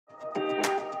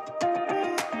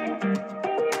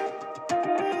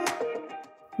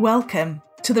Welcome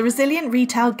to the Resilient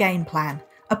Retail Game Plan,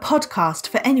 a podcast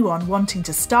for anyone wanting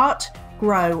to start,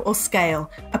 grow or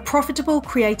scale a profitable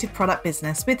creative product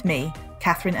business with me,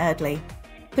 Catherine Eardley.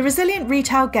 The Resilient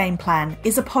Retail Game Plan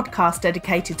is a podcast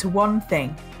dedicated to one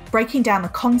thing, breaking down the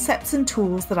concepts and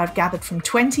tools that I've gathered from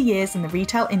 20 years in the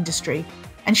retail industry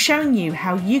and showing you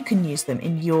how you can use them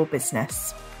in your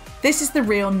business. This is the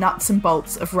real nuts and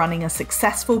bolts of running a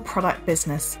successful product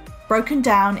business, broken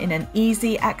down in an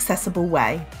easy, accessible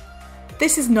way.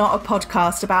 This is not a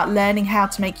podcast about learning how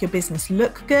to make your business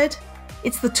look good.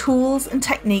 It's the tools and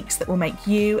techniques that will make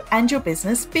you and your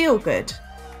business feel good.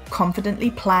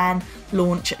 Confidently plan,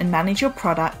 launch and manage your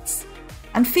products,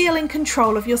 and feel in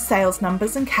control of your sales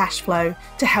numbers and cash flow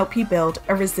to help you build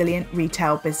a resilient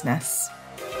retail business.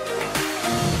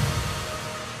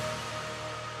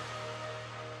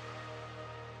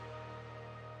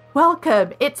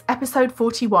 Welcome, it's episode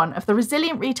 41 of the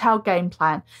Resilient Retail Game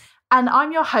Plan, and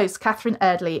I'm your host, Catherine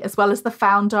Eardley, as well as the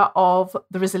founder of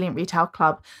the Resilient Retail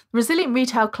Club. The Resilient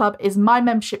Retail Club is my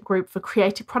membership group for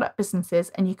creative product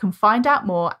businesses, and you can find out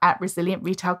more at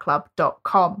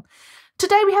resilientretailclub.com.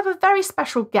 Today we have a very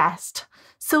special guest.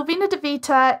 Silvina De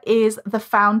Vita is the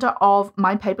founder of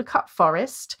My Papercut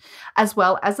Forest, as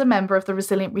well as a member of the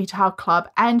Resilient Retail Club,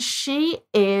 and she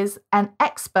is an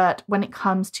expert when it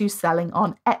comes to selling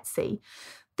on Etsy.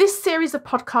 This series of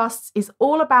podcasts is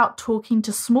all about talking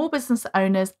to small business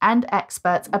owners and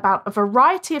experts about a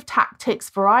variety of tactics,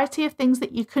 variety of things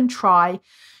that you can try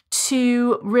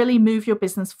to really move your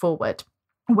business forward.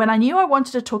 When I knew I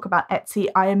wanted to talk about Etsy,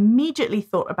 I immediately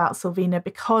thought about Silvina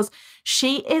because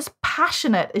she is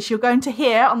passionate, as you're going to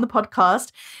hear on the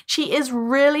podcast. She is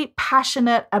really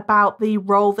passionate about the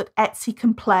role that Etsy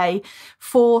can play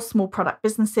for small product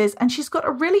businesses. And she's got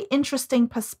a really interesting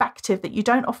perspective that you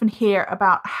don't often hear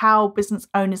about how business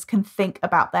owners can think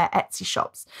about their Etsy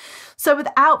shops. So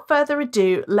without further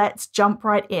ado, let's jump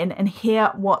right in and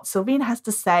hear what Silvina has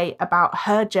to say about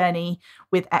her journey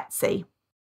with Etsy.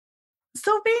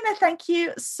 Silvina, thank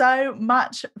you so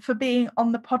much for being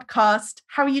on the podcast.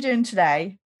 How are you doing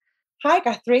today? Hi,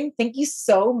 Catherine. Thank you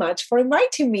so much for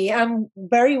inviting me. I'm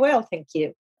very well, thank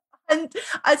you. And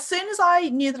as soon as I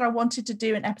knew that I wanted to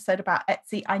do an episode about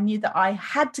Etsy, I knew that I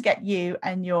had to get you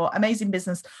and your amazing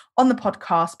business on the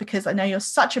podcast because I know you're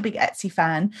such a big Etsy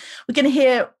fan. We're going to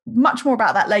hear much more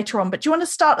about that later on. But do you want to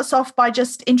start us off by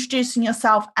just introducing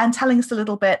yourself and telling us a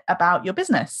little bit about your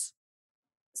business?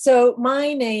 So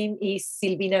my name is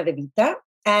Silvina De Vita,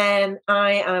 and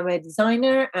I am a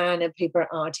designer and a paper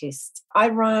artist. I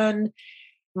run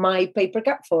My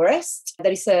Papercut Forest.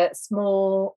 That is a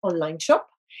small online shop.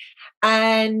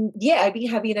 And I've been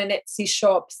having an Etsy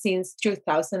shop since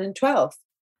 2012.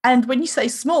 And when you say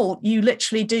small, you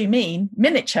literally do mean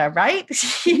miniature, right?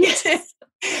 Yes.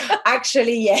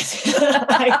 Actually, yes.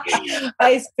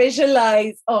 I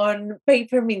specialize on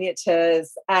paper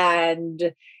miniatures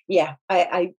and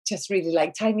I just really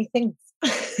like tiny things.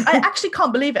 I actually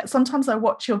can't believe it. Sometimes I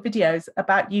watch your videos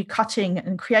about you cutting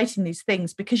and creating these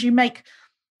things because you make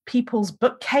people's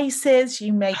bookcases,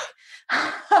 you make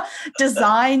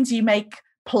designs, you make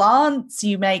plants,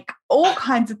 you make all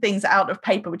kinds of things out of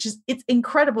paper, it's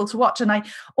incredible to watch. And I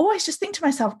always just think to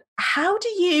myself, how do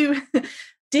you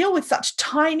deal with such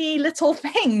tiny little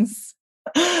things?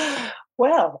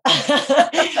 Well,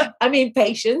 I mean,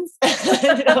 patience.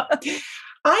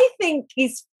 I think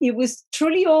it was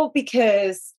truly all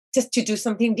because just to do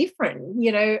something different,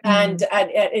 and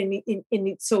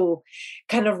it's all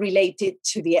kind of related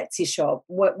to the Etsy shop.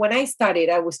 When I started,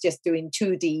 I was just doing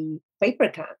 2D paper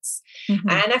cuts. Mm-hmm.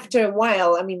 And after a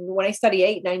while, I mean, when I started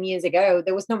 8-9 years ago,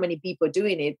 there was not many people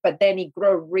doing it, but then it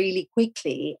grew really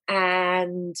quickly.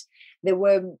 And there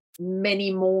were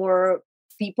many more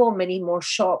people, many more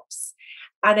shops.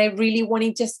 And I really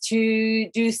wanted just to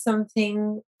do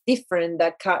something different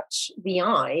that catch the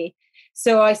eye.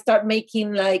 So I start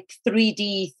making like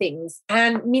 3D things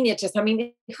and miniatures. I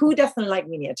mean, who doesn't like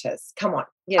miniatures? Come on.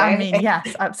 I mean,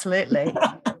 yes, absolutely.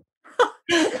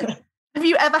 Have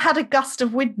you ever had a gust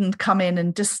of wind come in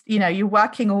and just, you're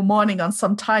working all morning on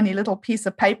some tiny little piece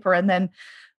of paper and then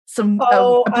a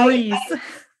breeze?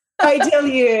 I tell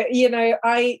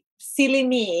you, silly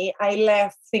me, I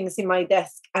left things in my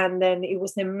desk and then it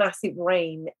was a massive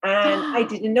rain and I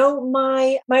didn't know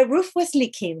my roof was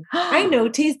leaking. I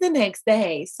noticed the next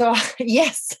day. So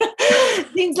yes,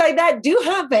 things like that do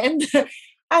happen.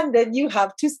 And then you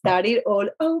have to start it all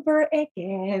over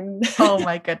again. Oh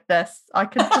my goodness. I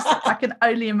can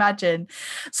only imagine.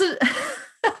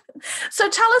 So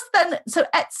tell us then, so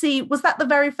Etsy, was that the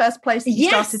very first place that you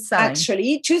started selling?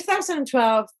 Actually,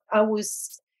 2012, I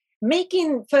was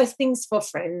making first things for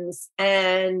friends.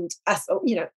 And as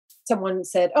someone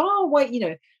said, oh,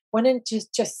 why don't you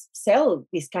just sell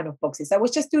these kind of boxes? I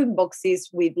was just doing boxes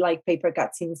with like paper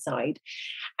cuts inside.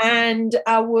 And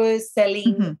I was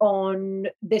selling on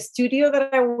the studio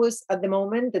that I was at the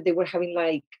moment, that they were having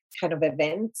like kind of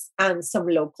events and some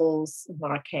locals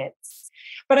markets.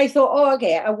 But I thought, oh,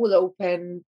 okay, I will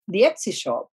open the Etsy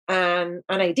shop. And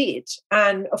I did.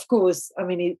 And of course, I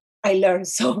mean, I learned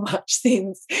so much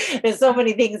since. There's so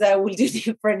many things I would do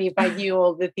different if I knew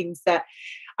all the things that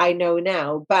I know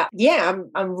now. But yeah,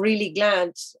 I'm really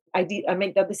glad I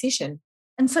made that decision.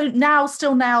 And so now,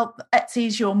 Etsy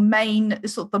is your main,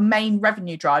 sort of the main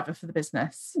revenue driver for the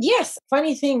business. Yes.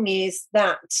 Funny thing is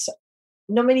that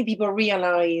not many people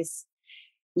realize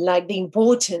like the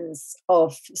importance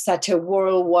of such a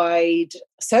worldwide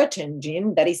search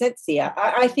engine that is Etsy.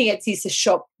 I think Etsy is a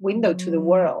shop window to the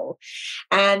world.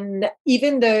 And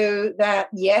even though that,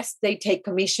 yes, they take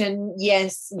commission,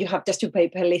 yes, you have just to pay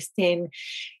per listing,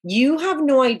 you have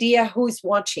no idea who's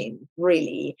watching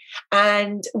really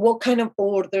and what kind of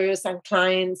orders and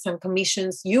clients and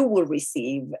commissions you will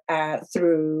receive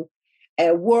through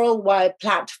a worldwide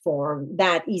platform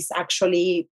that is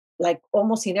actually like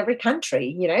almost in every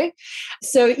country,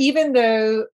 So even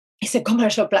though it's a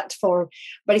commercial platform,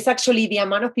 but it's actually the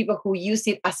amount of people who use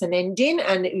it as an engine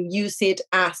and use it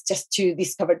as just to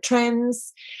discover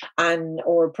trends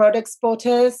or product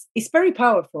spotters, it's very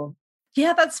powerful.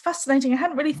 Yeah, that's fascinating. I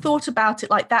hadn't really thought about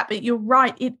it like that, but you're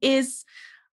right. It is,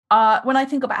 when I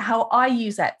think about how I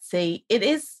use Etsy,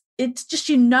 it's just,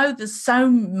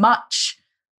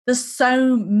 there's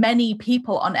so many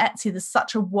people on Etsy, there's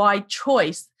such a wide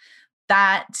choice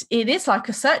that it is like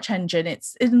a search engine.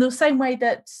 It's in the same way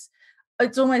that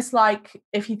it's almost like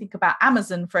if you think about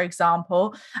Amazon, for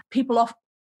example, people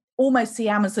almost see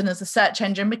Amazon as a search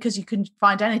engine because you can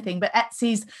find anything, but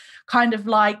Etsy's kind of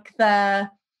like the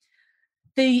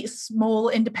small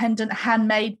independent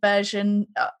handmade version,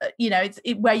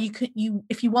 where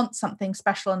if you want something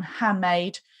special and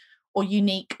handmade or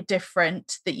unique,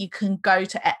 different, that you can go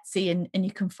to Etsy and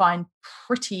you can find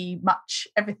pretty much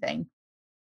everything.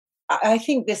 I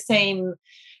think the same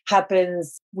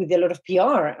happens with a lot of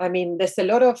PR. I mean, there's a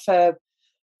lot of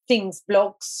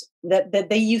blogs that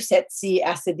they use Etsy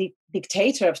as a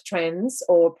dictator of trends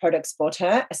or product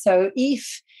spotter. So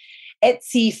if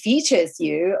Etsy features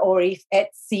you, or if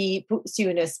Etsy puts you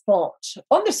in a spot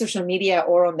on the social media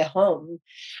or on the home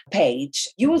page,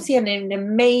 you will see an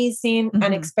amazing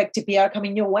unexpected PR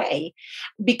coming your way.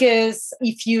 Because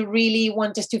if you really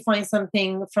want us to find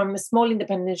something from a small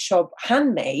independent shop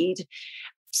handmade,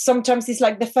 sometimes it's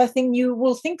like the first thing you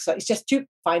will think. So it's just to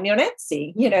find me on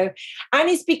Etsy, and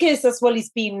it's because as well, it's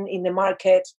been in the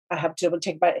market. I have to double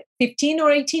check, about 15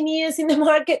 or 18 years in the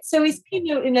market. So it's been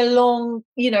in a long,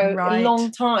 right. a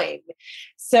long time.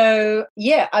 So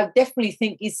yeah, I definitely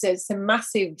think it's a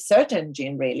massive search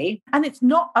engine, really. And it's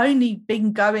not only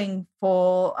been going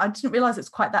for, I didn't realize it's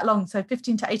quite that long, so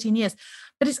 15 to 18 years,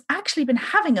 but it's actually been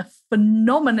having a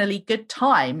phenomenally good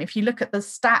time. If you look at the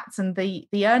stats and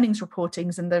the earnings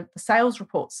reportings and the sales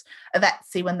reports of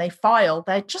Etsy when they file,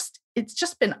 it's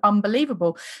just been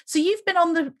unbelievable. So you've been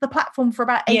on the platform for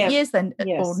about 8 years then,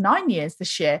 yes. or 9 years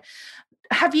this year.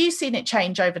 Have you seen it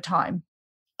change over time?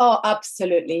 Oh,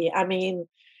 absolutely. I mean,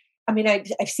 I've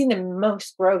seen the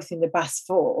most growth in the past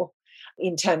 4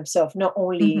 in terms of not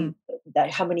only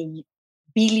how many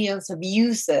billions of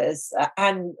users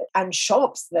and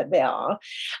shops that there are,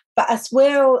 but as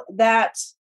well that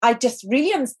I just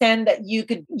really understand that you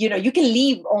can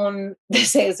live on the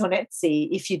sales on Etsy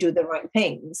if you do the right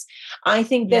things. I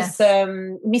think there's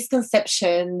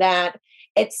misconception that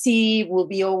Etsy will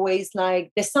be always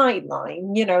like the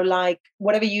sideline, like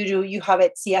whatever you do, you have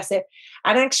Etsy as it.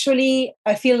 And actually,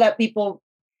 I feel that people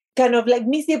kind of like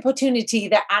miss the opportunity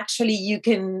that actually you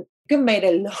can make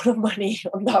a lot of money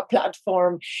on that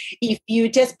platform if you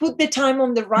just put the time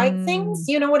on the right things,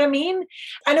 you know what I mean?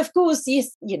 And of course,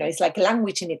 yes, it's like a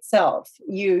language in itself.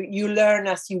 You learn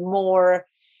as you more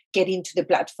get into the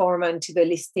platform and to the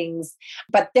listings,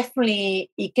 but definitely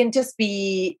it can just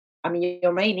be,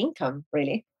 your main income,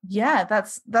 really. Yeah,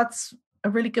 that's a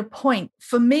really good point.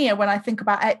 For me, when I think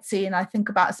about Etsy and I think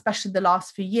about especially the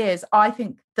last few years, I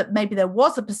think that maybe there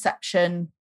was a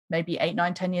perception maybe 8,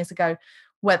 9, 10 years ago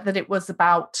that it was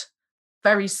about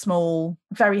very small,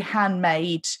 very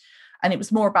handmade, and it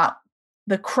was more about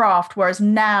the craft, whereas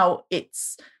now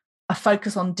it's a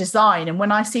focus on design. And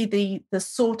when I see the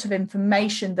sort of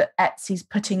information that Etsy's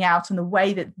putting out and the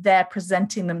way that they're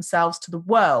presenting themselves to the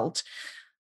world,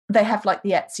 they have like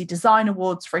the Etsy Design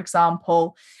Awards, for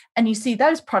example, and you see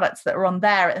those products that are on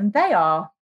there, and they are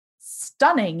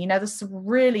stunning. You know, there's some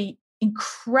really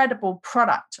incredible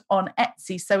product on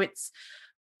Etsy. So it's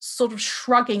sort of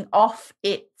shrugging off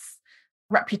its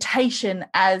reputation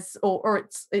as, or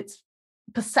its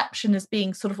perception as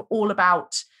being sort of all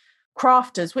about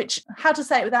crafters, which, how to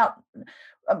say it without,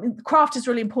 I mean, craft is a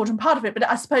really important part of it, but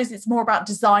I suppose it's more about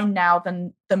design now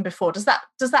than before. Does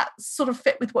that sort of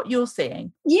fit with what you're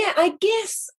seeing? Yeah, I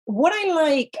guess what I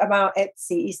like about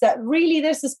Etsy is that really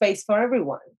there's a space for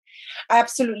everyone. I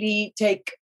absolutely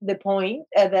take the point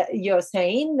that you're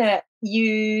saying, that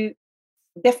you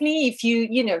definitely, if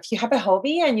you have a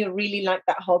hobby and you really like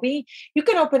that hobby, you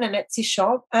can open an Etsy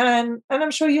shop, and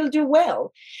I'm sure you'll do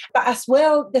well. But as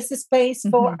well, there's a space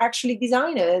for actually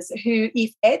designers who,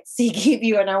 if Etsy give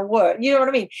you an award, you know what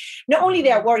I mean? Not only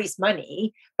the award is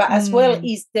money, but as well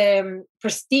is the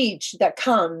prestige that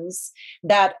comes,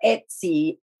 that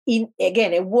Etsy, in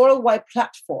again a worldwide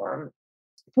platform,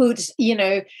 put,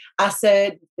 as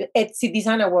a Etsy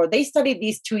Design Award. They studied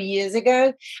this 2 years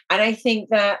ago, and I think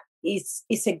that it's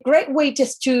a great way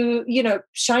just to,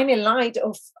 shine a light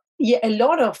of a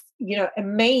lot of,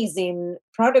 amazing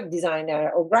product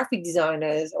designer or graphic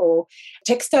designers or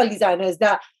textile designers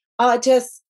that are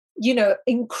just,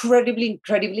 incredibly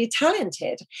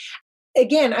talented.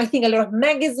 Again, I think a lot of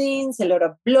magazines, a lot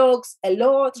of blogs, a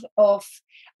lot of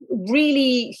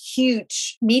really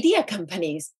huge media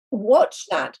companies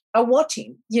are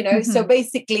watching, So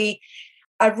basically,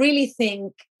 I really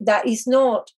think that it's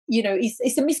not,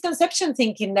 it's a misconception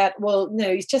thinking that, well, no,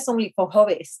 it's just only for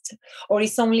hobbyists, or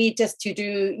it's only just to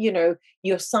do,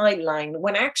 your sideline,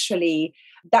 when actually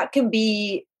that can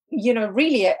be,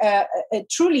 really a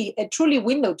truly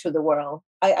window to the world.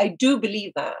 I do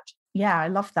believe that. Yeah, I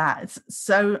love that. It's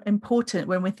so important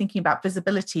when we're thinking about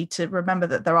visibility to remember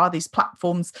that there are these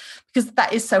platforms, because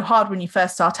that is so hard when you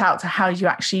first start out, to how you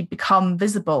actually become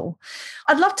visible.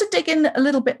 I'd love to dig in a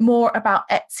little bit more about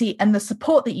Etsy and the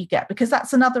support that you get, because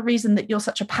that's another reason that you're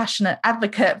such a passionate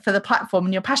advocate for the platform,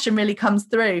 and your passion really comes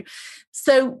through.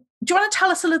 So do you want to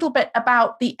tell us a little bit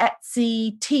about the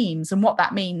Etsy teams and what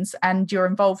that means and your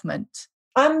involvement?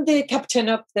 I'm the captain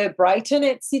of the Brighton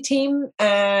Etsy team,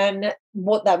 and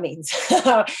what that means.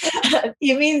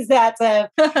 It means that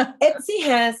Etsy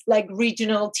has like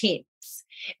regional teams.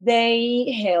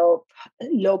 They help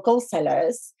local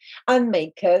sellers and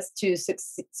makers to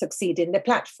succeed in the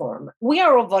platform. We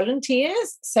are all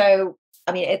volunteers, so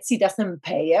Etsy doesn't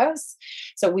pay us,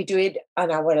 so we do it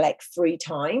on our free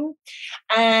time.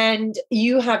 And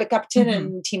you have a captain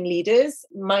and team leaders.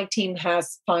 My team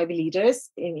has 5 leaders,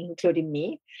 including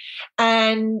me,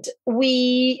 and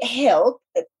we help.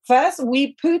 First,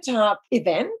 we put up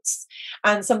events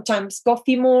and sometimes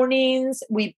coffee mornings.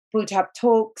 We put up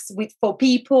talks for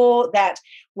people that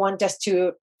want us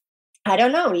to,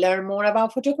 learn more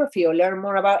about photography or learn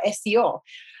more about SEO.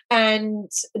 And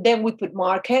then we put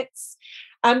markets.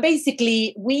 And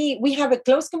basically, we have a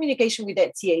close communication with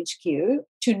Etsy HQ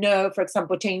to know, for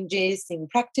example, changes in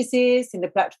practices, in the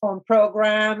platform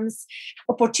programs,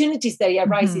 opportunities that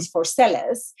arises for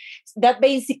sellers. That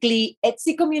basically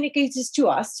Etsy communicates to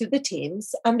us, to the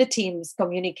teams, and the teams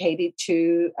communicate it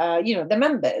to, the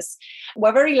members.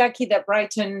 We're very lucky that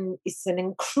Brighton is an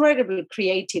incredibly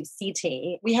creative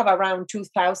city. We have around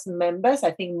 2,000 members,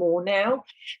 I think more now.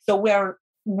 So we're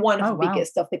one of the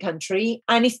biggest of the country.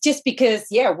 And it's just because,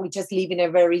 we just live in a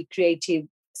very creative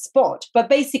spot. But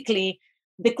basically,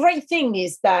 the great thing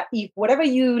is that if whatever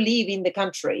you live in the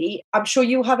country, I'm sure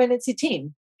you have an Etsy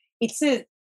team. It's a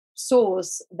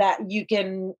source that you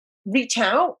can reach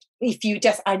out. If you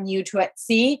just are new to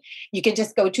Etsy, you can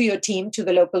just go to your team, to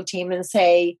the local team, and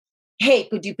say, hey,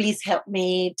 could you please help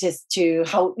me just to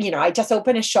help, I just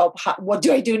opened a shop. What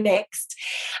do I do next?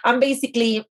 And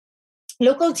basically,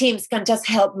 local teams can just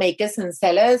help makers and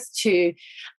sellers to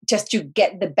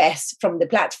get the best from the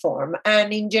platform.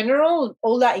 And in general,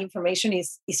 all that information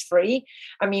is free.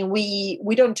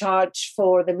 We don't charge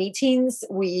for the meetings.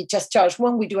 We just charge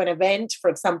when we do an event, for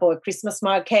example, a Christmas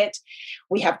market.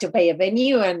 We have to pay a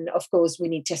venue, and of course, we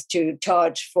need just to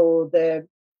charge for the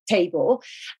table.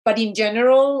 But in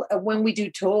general, when we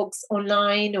do talks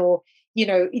online, or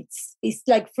it's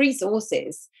like free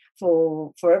sources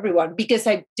for everyone, because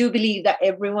I do believe that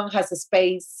everyone has a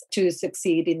space to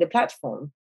succeed in the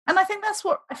platform. And I think that's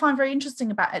what I find very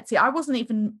interesting about Etsy. I wasn't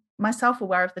even myself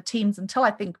aware of the teams until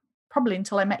I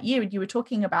met you and you were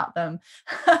talking about them.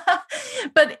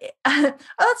 But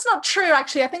that's not true,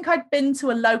 actually. I think I'd been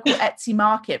to a local Etsy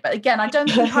market, but again, I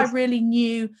don't think I really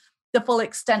knew the full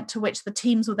extent to which the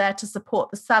teams were there to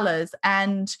support the sellers.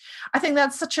 And I think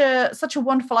that's such a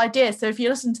wonderful idea. So if you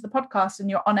listen to the podcast and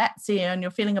you're on Etsy and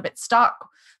you're feeling a bit stuck,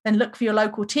 then look for your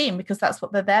local team, because that's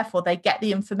what they're there for. They get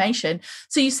the information.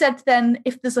 So you said then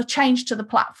if there's a change to the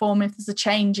platform, if there's a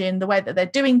change in the way that they're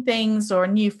doing things, or a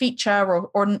new feature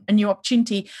or a new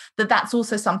opportunity, that's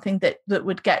also something that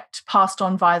would get passed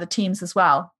on via the teams as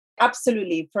well.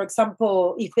 Absolutely. For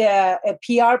example, if there a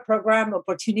PR program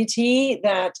opportunity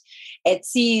that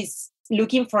Etsy is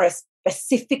looking for a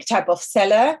specific type of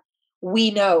seller,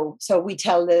 we know. So we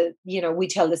tell the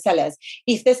sellers.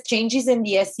 If there's changes in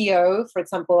the SEO, for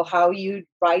example, how you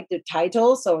write the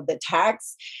titles or the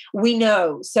tags, we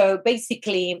know. So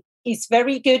basically, it's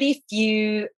very good if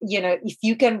you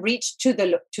can reach to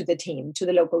the team, to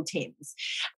the local teams,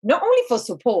 not only for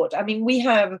support. I mean, we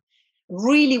have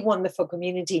really wonderful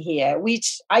community here,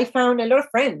 which I found a lot of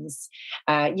friends,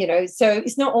 so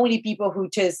it's not only people who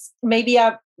just maybe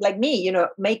are like me,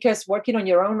 makers working on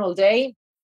your own all day.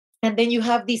 And then you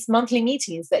have these monthly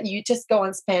meetings that you just go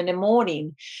and spend a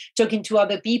morning talking to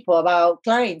other people about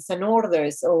clients and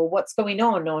orders, or what's going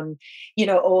on,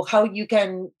 or how you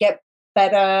can get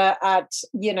better at,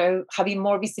 having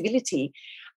more visibility.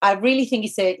 I really think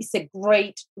it's a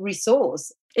great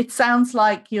resource. It sounds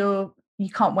like you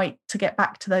can't wait to get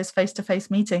back to those face-to-face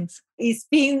meetings. It's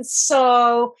been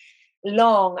so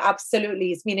long.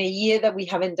 Absolutely. It's been a year that we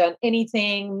haven't done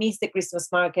anything, missed the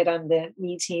Christmas market and the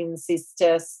meetings. It's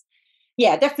just,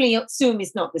 definitely Zoom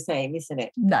is not the same, isn't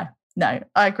it? No,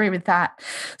 I agree with that.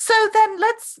 So then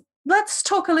let's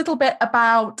talk a little bit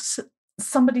about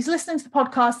somebody's listening to the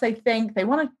podcast. They think they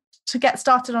want to get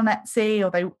started on Etsy,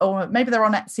 or maybe they're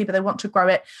on Etsy, but they want to grow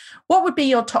it. What would be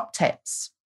your top tips?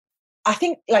 I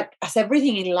think, like as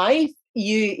everything in life,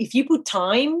 if you put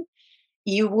time,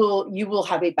 you will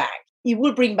have it back. It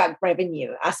will bring back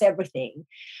revenue, as everything.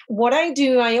 What I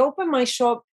do, I open my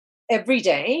shop every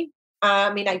day.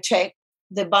 I check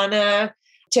the banner,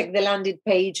 check the landing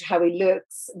page, how it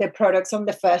looks, the products on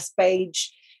the first page,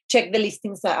 check the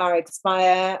listings that are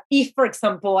expired. If, for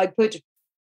example, I put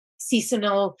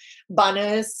seasonal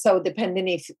banners, so depending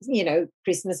if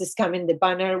Christmas is coming, the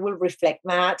banner will reflect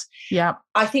that.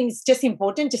 I think it's just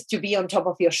important just to be on top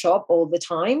of your shop all the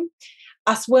time.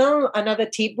 As well, another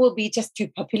tip will be just to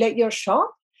populate your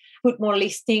shop, put more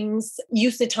listings,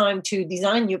 use the time to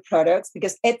design new products,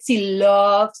 because Etsy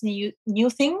loves new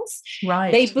things.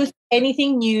 Right. They put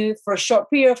anything new for a short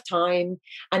period of time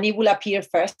and it will appear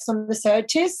first on the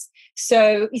searches.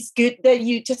 So it's good that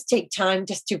you just take time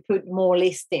just to put more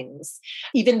listings,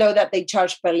 even though that they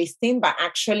charge per listing, but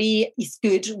actually it's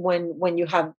good when you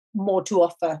have more to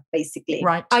offer, basically.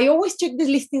 Right. I always check the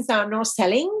listings that are not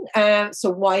selling. So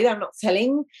why they're not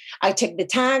selling, I check the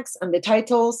tags and the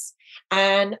titles,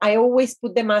 and I always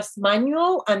put them as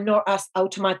manual and not as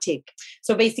automatic.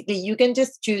 So basically you can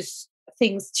just choose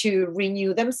things to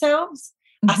renew themselves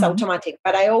as automatic,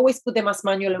 but I always put them as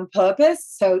manual on purpose.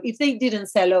 So if they didn't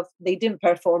sell off, they didn't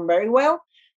perform very well,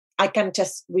 I can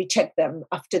just recheck them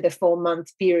after the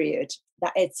 4-month period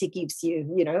that Etsy gives you,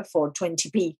 for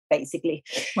 20p, basically.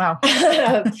 Wow.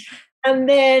 And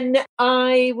then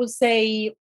I will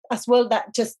say as well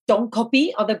that just don't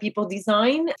copy other people's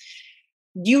design.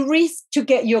 You risk to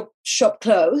get your shop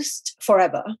closed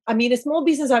forever. I mean, a small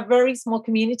business are very small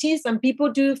communities, and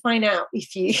people do find out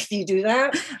if you do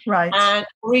that. Right. And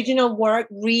original work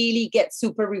really gets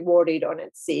super rewarded on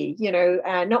Etsy.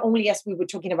 Not only as we were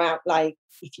talking about, like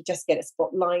if you just get a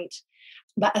spotlight,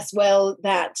 but as well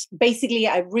that basically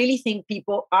I really think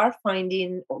people are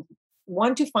finding or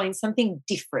want to find something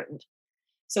different.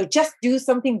 So just do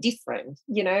something different.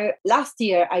 Last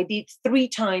year I did 3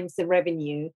 times the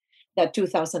revenue that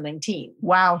 2019.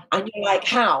 Wow. And you're like,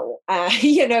 how?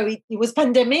 It was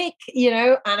pandemic,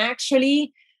 and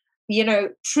actually,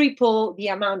 triple the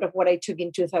amount of what I took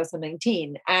in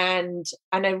 2019. And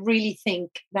I really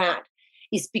think that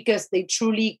is because they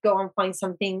truly go and find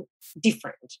something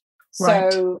different.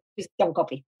 Right. So just don't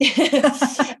copy.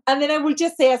 And then I will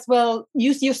just say as well,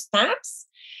 use your stats.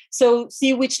 So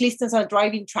see which listings are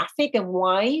driving traffic and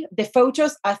why. The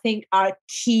photos, I think, are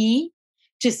key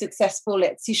to successful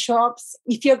Etsy shops.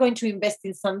 If you're going to invest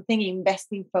in something, invest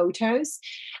in photos.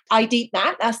 I did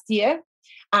that last year,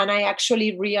 and I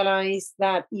actually realized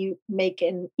that you make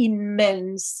an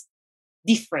immense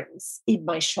difference in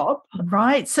my shop.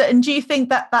 Right. So, and do you think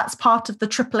that that's part of the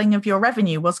tripling of your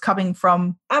revenue was coming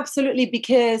from? Absolutely,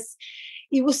 because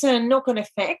it was a knock-on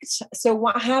effect. So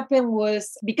what happened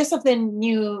was, because of the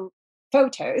new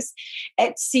photos,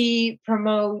 Etsy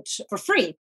promote for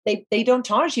free they don't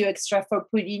charge you extra for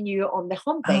putting you on the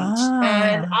homepage.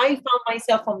 And I found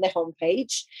myself on the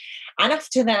homepage. And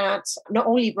after that, not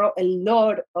only brought a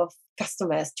lot of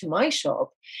customers to my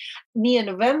shop, near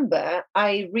November,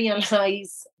 I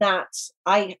realized that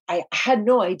I had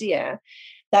no idea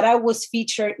that I was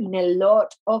featured in a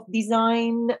lot of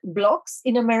design blogs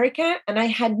in America. And I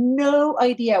had no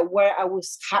idea where I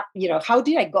was, how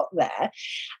did I got there?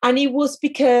 And it was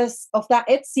because of that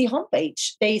Etsy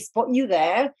homepage. They spot you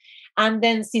there. And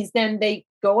then since then, they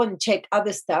go and check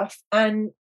other stuff.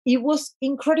 And it was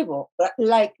incredible.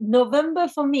 Like November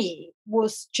for me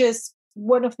was just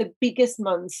one of the biggest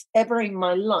months ever in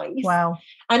my life. Wow.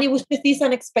 And it was just this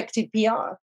unexpected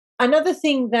PR. Another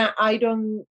thing that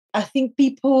I think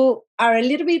people are a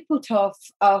little bit put off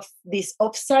of this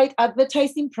offsite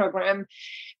advertising program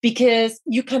because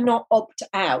you cannot opt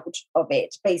out of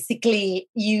it. Basically,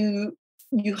 you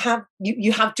have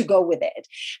to go with it.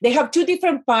 They have two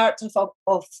different parts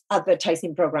of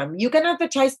advertising program. You can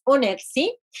advertise on Etsy,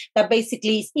 that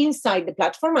basically is inside the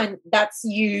platform, and that's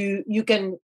you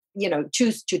can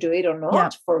choose to do it or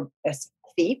not for a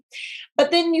fee.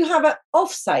 But then you have an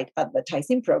offsite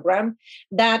advertising program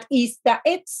that is that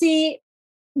Etsy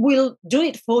will do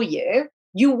it for you.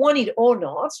 You want it or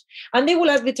not. And they will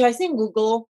advertise in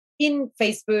Google, in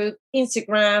Facebook,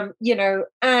 Instagram,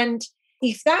 and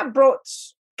if that brought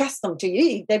custom to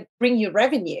you, they bring you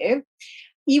revenue,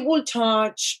 it will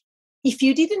charge, if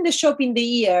you did in the shop in the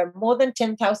year more than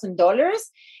 $10,000,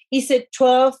 it's a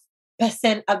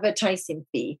 12% advertising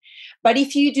fee. But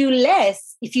if you did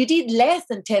less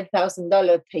than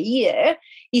 $10,000 per year,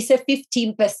 it's a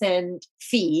 15%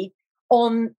 fee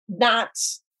on that,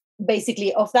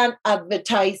 basically, of that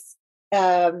advertised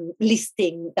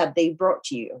listing that they brought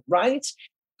you, right?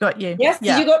 Got you. Yes,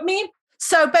 yeah. You got me?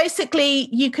 So basically,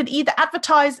 you could either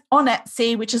advertise on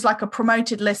Etsy, which is like a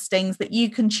promoted listings that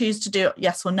you can choose to do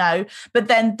yes or no, but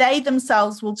then they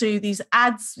themselves will do these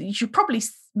ads. You should probably,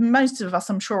 most of us,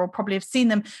 I'm sure, will probably have seen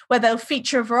them, where they'll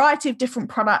feature a variety of different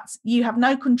products. You have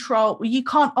no control. You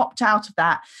can't opt out of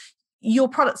that. Your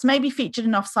products may be featured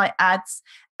in offsite ads.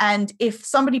 And if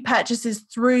somebody purchases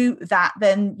through that,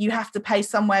 then you have to pay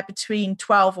somewhere between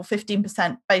 12 or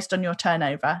 15% based on your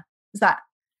turnover. Is that?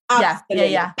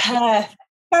 Absolutely. Yeah.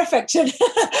 Perfect.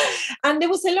 And there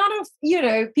was a lot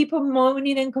of, people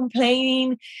moaning and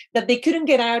complaining that they couldn't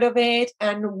get out of it.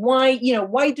 And why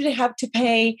do they have to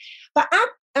pay? But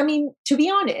I mean, to be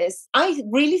honest, I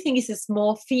really think it's a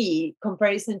small fee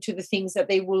comparison to the things that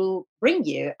they will bring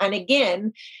you. And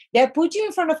again, they put you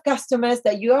in front of customers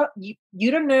that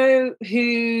you don't know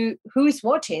who is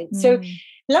watching. So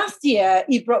last year,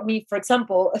 it brought me, for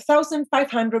example,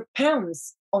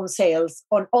 £1,500 on sales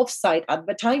on offsite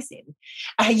advertising,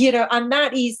 and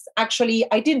that is actually,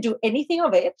 I didn't do anything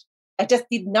of it. I just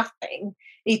did nothing.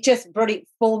 It just brought it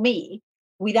for me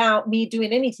without me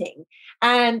doing anything.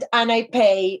 And I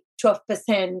pay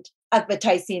 12%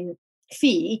 advertising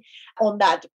fee on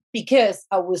that because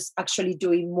I was actually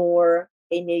doing more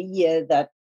in a year that,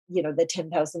 the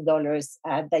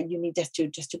 $10,000 that you need just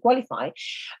to qualify.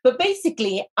 But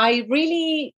basically, I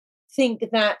really think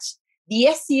that the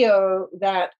SEO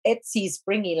that Etsy is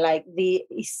bringing,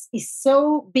 is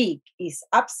so big, is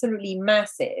absolutely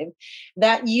massive,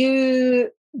 that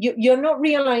you're not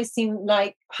realizing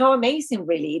how amazing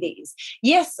really it is.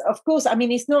 Yes, of course. I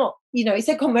mean, it's not, it's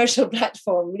a commercial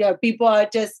platform. People are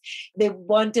they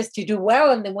want us to do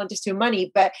well and they want us to do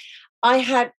money. But I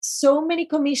had so many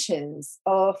commissions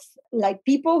of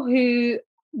people who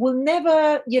will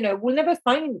never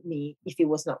find me if it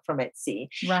was not from Etsy.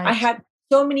 Right. I had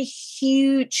so many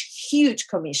huge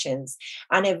commissions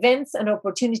and events and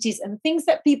opportunities and things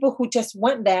that people who just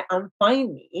went there and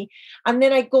find me. And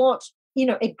then I got,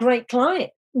 a great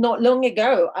client. Not long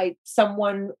ago,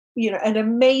 someone, an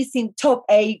amazing top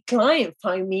A client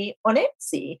find me on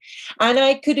Etsy. And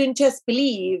I couldn't just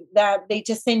believe that they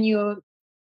just send you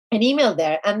an email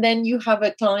there and then you have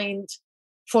a client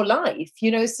for life,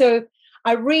 So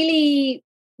I really,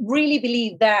 really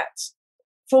believe that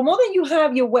for more than you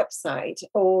have your website,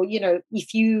 or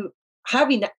if you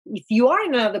are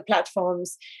in other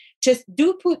platforms, just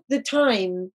do put the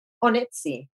time on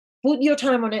Etsy. Put your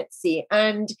time on Etsy,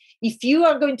 and if you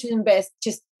are going to invest,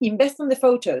 just invest on the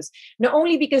photos. Not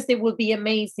only because they will be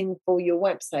amazing for your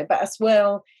website, but as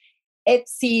well,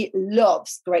 Etsy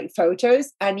loves great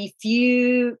photos, and if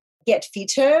you get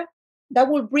featured, that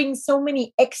will bring so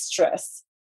many extras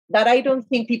that I don't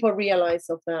think people realize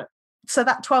of that. So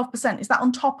that 12%, is that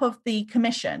on top of the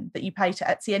commission that you pay to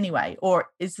Etsy anyway? Or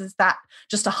is that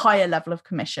just a higher level of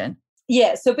commission?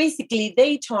 Yeah. So basically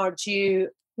they charge you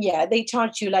Yeah, they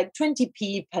charge you like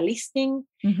 20p per listing,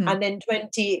 and then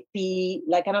 20p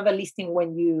like another listing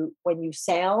when you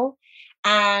sell,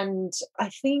 and I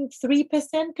think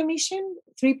 3% commission,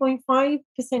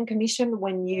 3.5% commission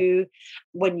when you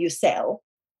sell.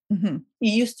 It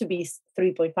used to be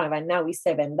 3.5 and now it's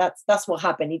 7. That's what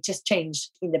happened. It just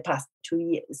changed in the past 2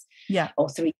 years, or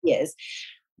 3 years.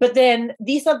 But then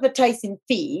this advertising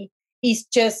fee is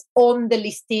just on the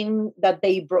listing that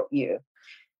they brought you.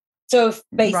 So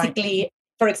basically,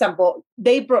 for example,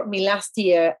 they brought me last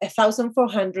year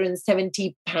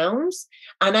 £1,470,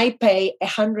 and I pay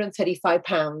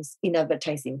 £135 in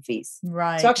advertising fees.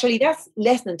 Right. So actually, that's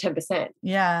less than 10%.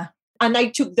 Yeah. And I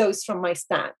took those from my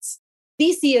stats.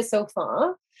 This year so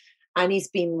far, and it's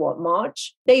been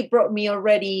March, they brought me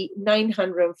already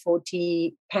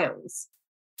 £940.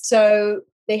 So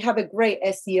they have a great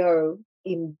SEO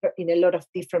in a lot of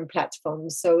different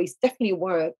platforms. So it's definitely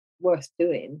worth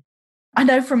doing. I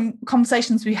know from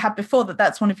conversations we had before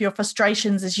that's one of your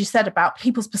frustrations, as you said, about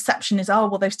people's perception is, oh,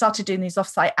 well, they've started doing these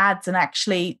offsite ads and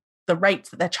actually the rates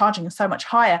that they're charging are so much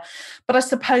higher. But I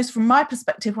suppose from my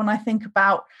perspective, when I think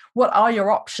about what are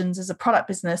your options as a product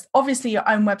business, obviously your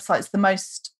own website is the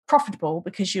most profitable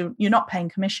because you're not paying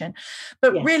commission.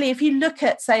 But really, if you look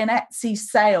at, say, an Etsy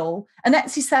sale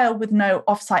with no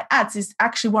offsite ads is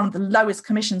actually one of the lowest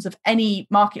commissions of any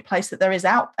marketplace that there is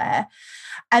out there.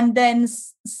 And then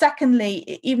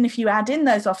secondly, even if you add in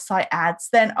those offsite ads,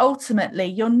 then ultimately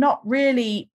you're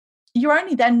only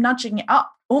then nudging it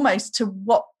up almost to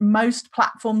what most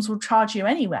platforms will charge you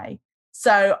anyway.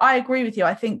 So I agree with you.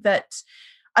 I think that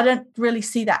I don't really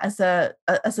see that as a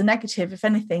negative. If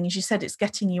anything, as you said, it's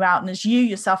getting you out, and as you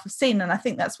yourself have seen, and I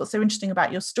think that's what's so interesting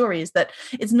about your story, is that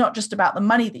it's not just about the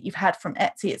money that you've had from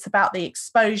Etsy, it's about the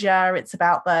exposure, it's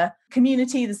about the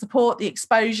community, the support, the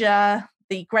exposure,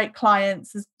 the great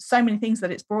clients. There's so many things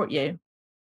that it's brought you.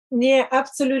 Yeah,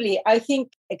 absolutely. I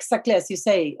think exactly as you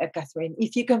say, Catherine,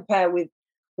 if you compare with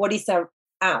what is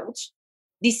out,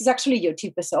 this is actually your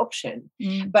cheapest option.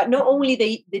 But not only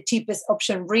the cheapest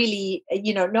option, really,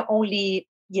 not only,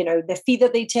 the fee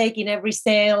that they take in every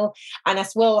sale, and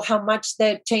as well how much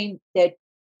they're charging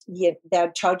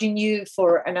you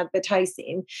for an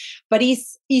advertising, but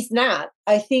is not.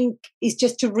 I think it's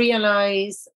just to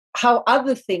realize how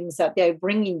other things that they're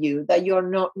bringing you that you're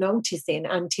not noticing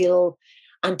until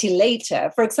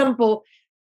later. For example,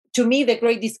 to me, the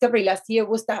great discovery last year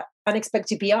was that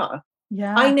unexpected PR.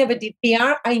 Yeah. I never did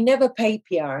PR. I never paid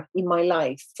PR in my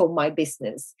life for my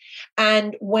business.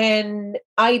 And when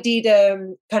I did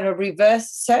a kind of reverse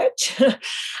search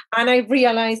and I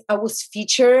realized I was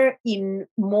featured in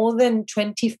more than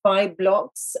 25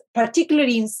 blogs,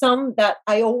 particularly in some that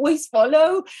I always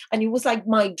follow. And it was like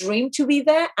my dream to be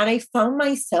there. And I found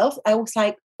myself, I was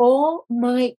like, oh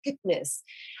my goodness.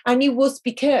 And it was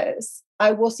because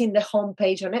I was in the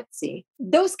homepage on Etsy.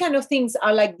 Those kind of things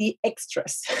are like the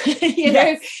extras, you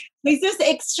know, it's just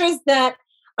extras that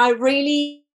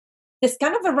there's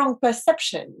kind of a wrong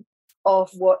perception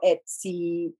of what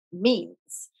Etsy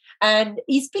means. And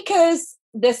it's because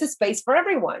there's a space for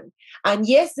everyone. And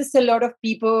yes, there's a lot of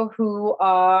people who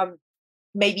are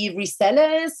maybe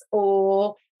resellers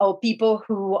or people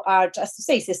who are, just to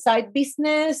say, it's a side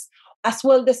business. As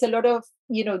well, there's a lot of,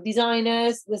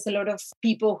 designers. There's a lot of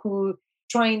people who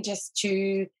trying just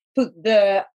to put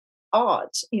the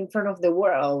art in front of the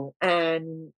world.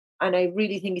 And I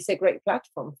really think it's a great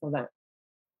platform for that.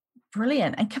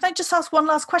 Brilliant. And can I just ask one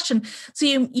last question? So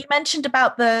you mentioned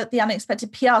about the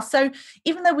unexpected PR. So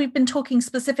even though we've been talking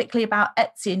specifically about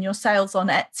Etsy and your sales on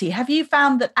Etsy, have you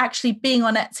found that actually being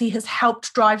on Etsy has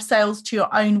helped drive sales to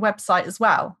your own website as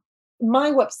well?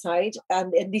 My website,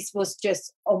 and this was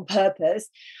just on purpose,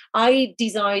 I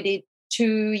decided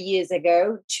 2 years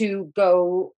ago to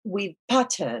go with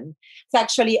Pattern. It's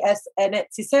actually as an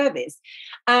Etsy service.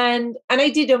 And I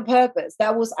did on purpose.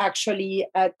 That was actually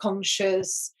a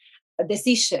conscious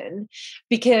decision,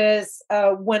 because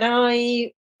when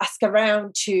I ask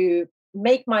around to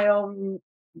make my own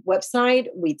website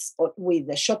with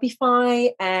the Shopify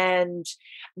and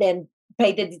then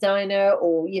pay the designer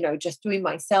or, just do it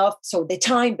myself. So the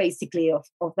time basically of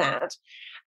that.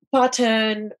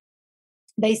 Pattern,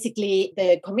 basically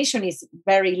the commission is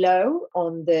very low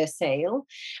on the sale.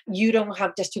 You don't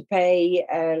have just to pay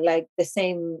like the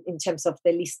same in terms of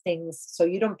the listings. So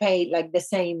you don't pay like the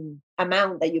same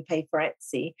amount that you pay for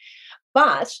Etsy.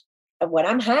 But what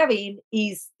I'm having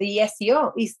is the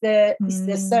SEO, is the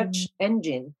search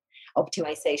engine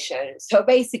optimization. So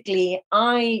basically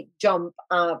I jump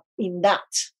up in that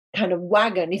kind of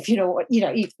wagon, if you know what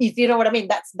I mean.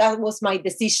 That was my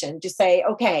decision to say,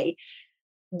 okay,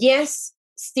 yes,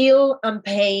 still I'm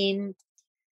paying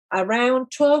around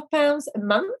 £12 a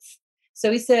month.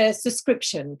 So it's a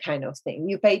subscription kind of thing.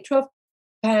 You pay £12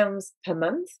 per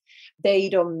month. They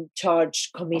don't charge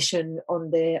commission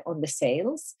on the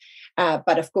sales,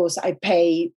 but of course I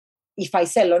pay if I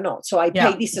sell or not. So I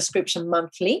pay this subscription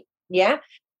monthly.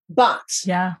 But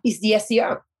it's the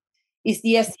SEO. It's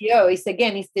the SEO. It's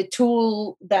the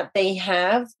tool that they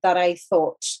have that I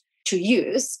thought to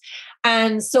use.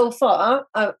 And so far,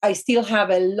 I still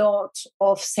have a lot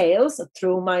of sales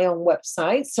through my own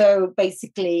website. So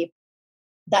basically,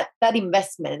 that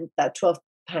investment, that £12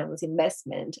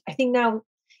 investment, I think now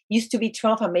used to be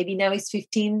 12 and maybe now it's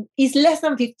 15. It's less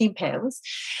than £15.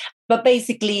 But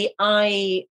basically,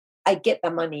 I get the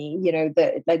money,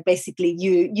 basically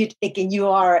you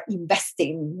are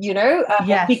investing,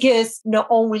 because not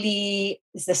only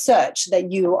is the search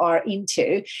that you are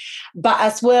into, but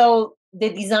as well, the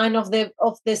design of the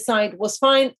site was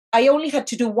fine. I only had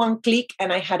to do one click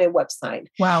and I had a website.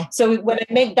 Wow. So when I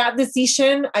made that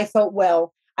decision, I thought,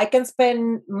 well, I can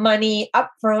spend money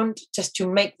upfront just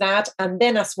to make that. And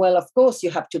then as well, of course,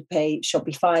 you have to pay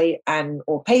Shopify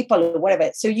or PayPal or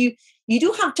whatever. So you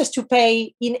do have just to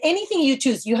pay in anything you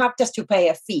choose. You have just to pay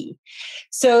a fee.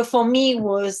 So for me, it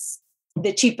was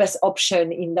the cheapest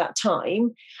option in that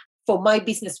time. For my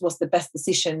business was the best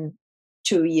decision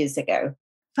 2 years ago.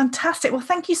 Fantastic. Well,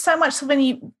 thank you so much,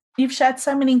 Silvina. You've shared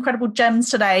so many incredible gems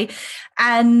today.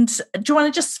 And do you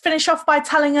want to just finish off by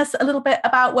telling us a little bit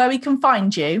about where we can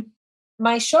find you?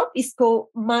 My shop is called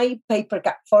My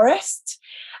Papercut Forest.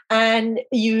 And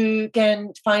you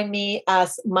can find me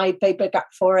as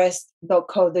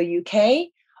mypapercutforest.co.uk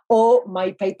or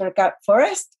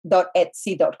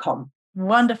mypapercutforest.etsy.com.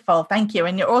 Wonderful. Thank you.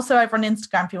 And you're also over on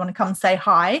Instagram if you want to come and say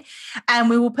hi. And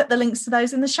we will put the links to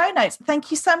those in the show notes.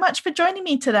 Thank you so much for joining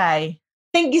me today.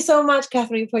 Thank you so much,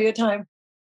 Catherine, for your time.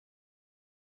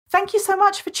 Thank you so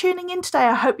much for tuning in today.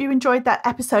 I hope you enjoyed that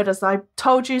episode. As I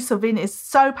told you, Silvina is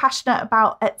so passionate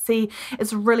about Etsy.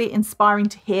 It's really inspiring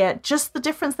to hear just the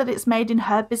difference that it's made in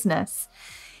her business.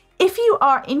 If you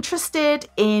are interested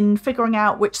in figuring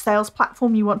out which sales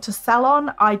platform you want to sell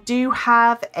on, I do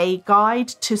have a guide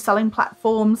to selling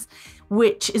platforms,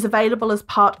 which is available as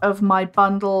part of my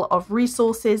bundle of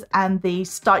resources and the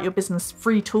Start Your Business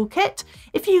free toolkit.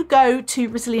 If you go to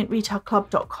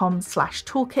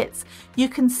resilientretailclub.com/toolkits, you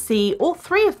can see all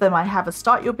three of them. I have a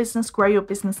Start Your Business, Grow Your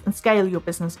Business, and Scale Your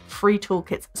Business free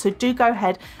toolkits. So do go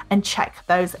ahead and check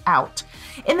those out.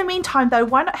 In the meantime, though,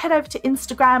 why not head over to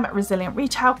Instagram at Resilient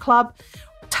Retail Club?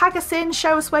 Tag us in,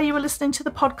 show us where you were listening to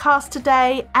the podcast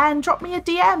today, and drop me a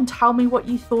DM. Tell me what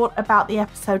you thought about the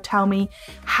episode. Tell me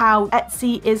how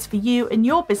Etsy is for you and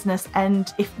your business,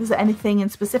 and if there's anything in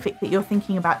specific that you're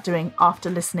thinking about doing after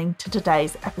listening to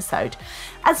today's episode.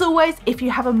 As always, if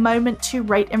you have a moment to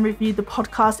rate and review the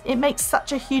podcast, it makes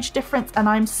such a huge difference, and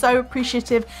I'm so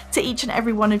appreciative to each and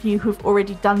every one of you who've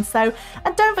already done so.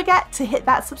 And don't forget to hit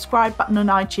that subscribe button on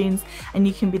iTunes, and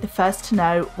you can be the first to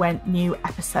know when new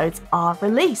episodes are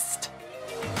released.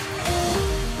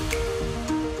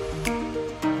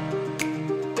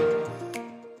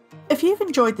 If you've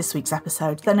enjoyed this week's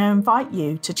episode, then I invite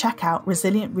you to check out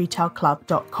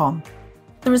resilientretailclub.com.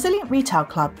 The Resilient Retail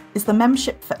Club is the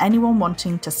membership for anyone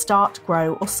wanting to start,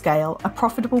 grow, or scale a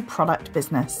profitable product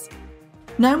business.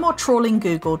 No more trawling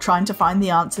Google trying to find the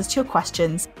answers to your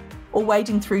questions or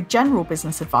wading through general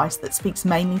business advice that speaks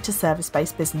mainly to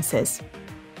service-based businesses.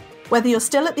 Whether you're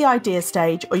still at the idea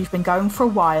stage or you've been going for a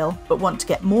while but want to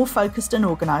get more focused and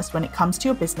organised when it comes to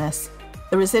your business,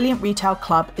 the Resilient Retail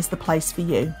Club is the place for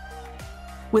you.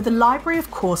 With a library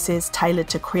of courses tailored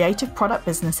to creative product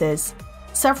businesses,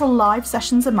 several live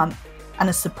sessions a month, and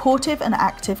a supportive and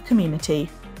active community,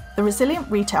 the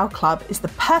Resilient Retail Club is the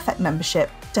perfect membership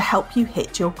to help you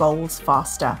hit your goals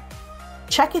faster.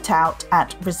 Check it out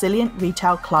at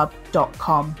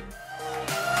resilientretailclub.com.